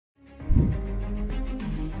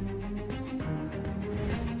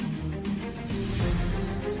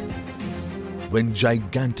when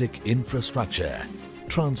gigantic infrastructure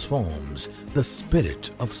transforms the spirit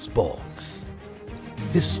of sports.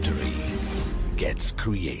 History gets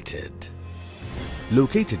created.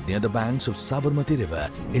 Located near the banks of Sabarmati River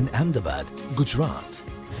in Ahmedabad, Gujarat,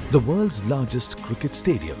 the world's largest cricket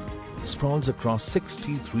stadium sprawls across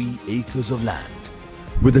 63 acres of land,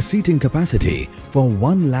 with a seating capacity for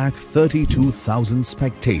 132,000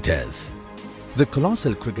 spectators. The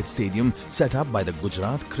colossal cricket stadium set up by the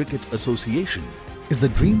Gujarat Cricket Association is the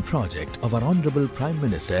dream project of our Honorable Prime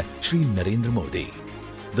Minister Shri Narendra Modi.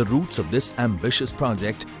 The roots of this ambitious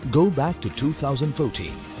project go back to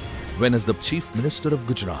 2014, when as the Chief Minister of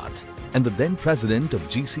Gujarat and the then President of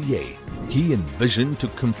GCA, he envisioned to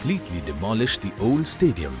completely demolish the old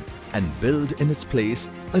stadium and build in its place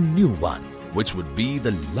a new one, which would be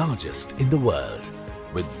the largest in the world,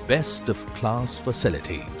 with best-of-class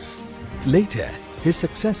facilities. Later, his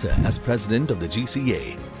successor as President of the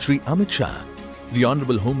GCA, Shri Amit Shah, the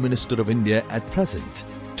Honorable Home Minister of India at present,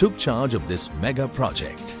 took charge of this mega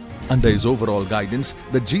project. Under his overall guidance,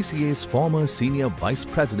 the GCA's former Senior Vice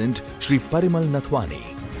President Shri Parimal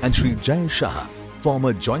Nathwani and Shri Jay Shah,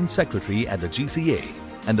 former Joint Secretary at the GCA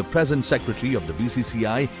and the present Secretary of the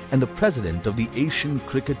BCCI and the President of the Asian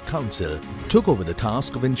Cricket Council, took over the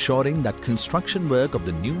task of ensuring that construction work of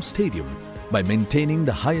the new stadium by maintaining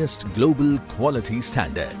the highest global quality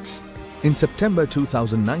standards. In September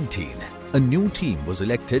 2019, a new team was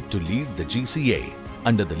elected to lead the GCA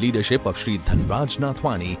under the leadership of Shri Dhanraj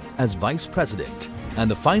Nathwani as Vice President,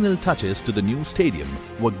 and the final touches to the new stadium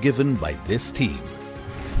were given by this team.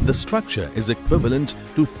 The structure is equivalent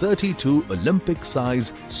to 32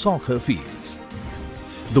 Olympic-size soccer fields.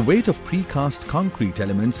 The weight of precast concrete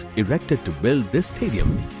elements erected to build this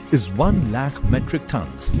stadium is 1 lakh metric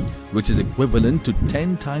tons, which is equivalent to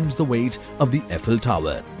 10 times the weight of the Eiffel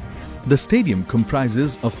Tower. The stadium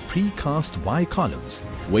comprises of precast Y columns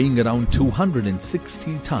weighing around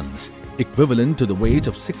 260 tons, equivalent to the weight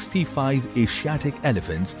of 65 Asiatic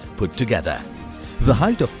elephants put together. The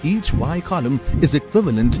height of each Y column is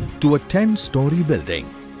equivalent to a 10-story building.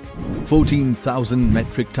 14,000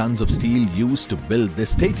 metric tons of steel used to build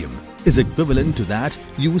this stadium is equivalent to that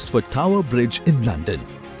used for Tower Bridge in London.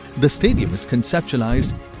 The stadium is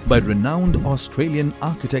conceptualized by renowned Australian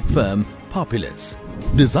architect firm Populous,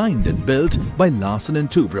 designed and built by Larsen &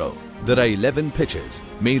 Toubro. There are 11 pitches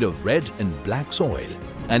made of red and black soil,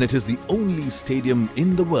 and it is the only stadium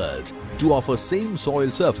in the world to offer same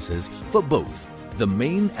soil surfaces for both the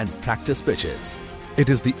main and practice pitches. It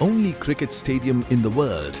is the only cricket stadium in the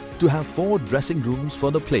world to have 4 dressing rooms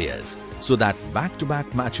for the players, so that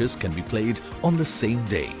back-to-back matches can be played on the same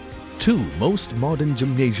day. 2 most modern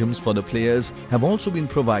gymnasiums for the players have also been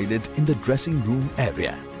provided in the dressing room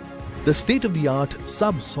area. The state-of-the-art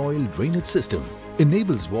subsoil drainage system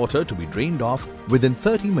enables water to be drained off within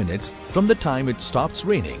 30 minutes from the time it stops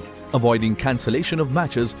raining, avoiding cancellation of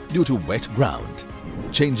matches due to wet ground.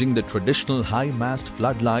 Changing the traditional high-mast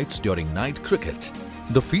floodlights during night cricket.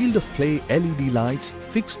 The field of play LED lights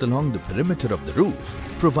fixed along the perimeter of the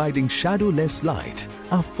roof, providing shadowless light,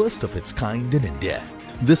 are first of its kind in India.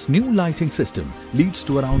 This new lighting system leads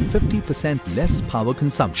to around 50% less power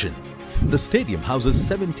consumption. The stadium houses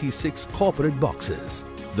 76 corporate boxes,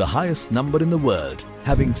 the highest number in the world,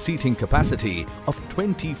 having seating capacity of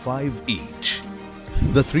 25 each.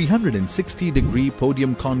 The 360-degree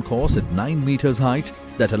podium concourse at 9 meters height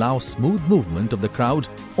that allows smooth movement of the crowd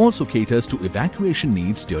also caters to evacuation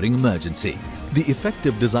needs during emergency. The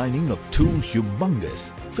effective designing of 2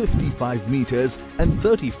 humongous 55 meters and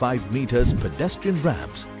 35 meters pedestrian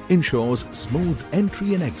ramps ensures smooth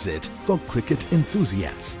entry and exit for cricket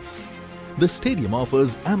enthusiasts. The stadium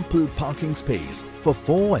offers ample parking space for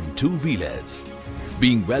 4 and 2-wheelers.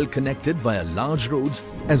 Being well connected via large roads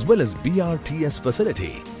as well as BRTS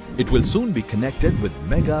facility, it will soon be connected with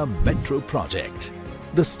Mega Metro project.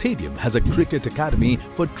 The stadium has a cricket academy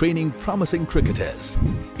for training promising cricketers,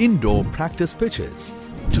 indoor practice pitches,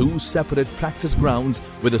 2 separate practice grounds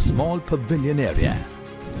with a small pavilion area.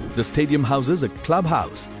 The stadium houses a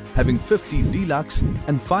clubhouse having 50 deluxe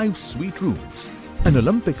and 5 suite rooms, an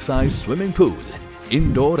Olympic-sized swimming pool,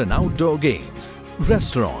 indoor and outdoor games,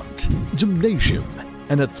 restaurant, gymnasium,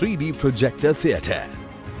 and a 3D projector theatre.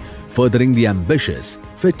 Furthering the ambitious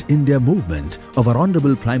Fit India movement of our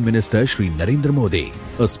Honorable Prime Minister Shri Narendra Modi,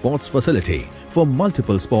 a sports facility for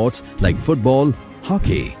multiple sports like football,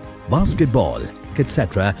 hockey, basketball,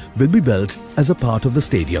 etc. will be built as a part of the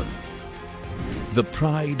stadium. The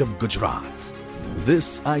pride of Gujarat,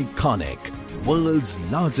 this iconic, world's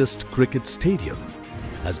largest cricket stadium,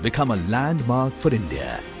 has become a landmark for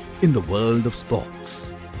India in the world of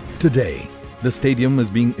sports. Today, The stadium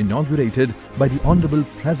is being inaugurated by the Honorable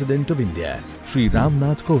President of India, Shri Ram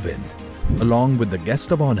Nath Kovind, along with the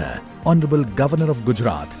guest of honor, Honorable Governor of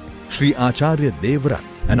Gujarat, Shri Acharya Devvrat,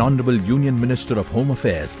 and Honorable Union Minister of Home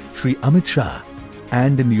Affairs, Shri Amit Shah,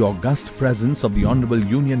 and in the august presence of the Honorable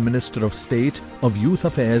Union Minister of State of Youth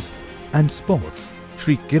Affairs and Sports,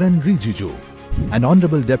 Shri Kiren Rijiju, and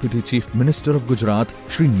Honorable Deputy Chief Minister of Gujarat,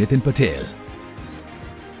 Shri Nitin Patel.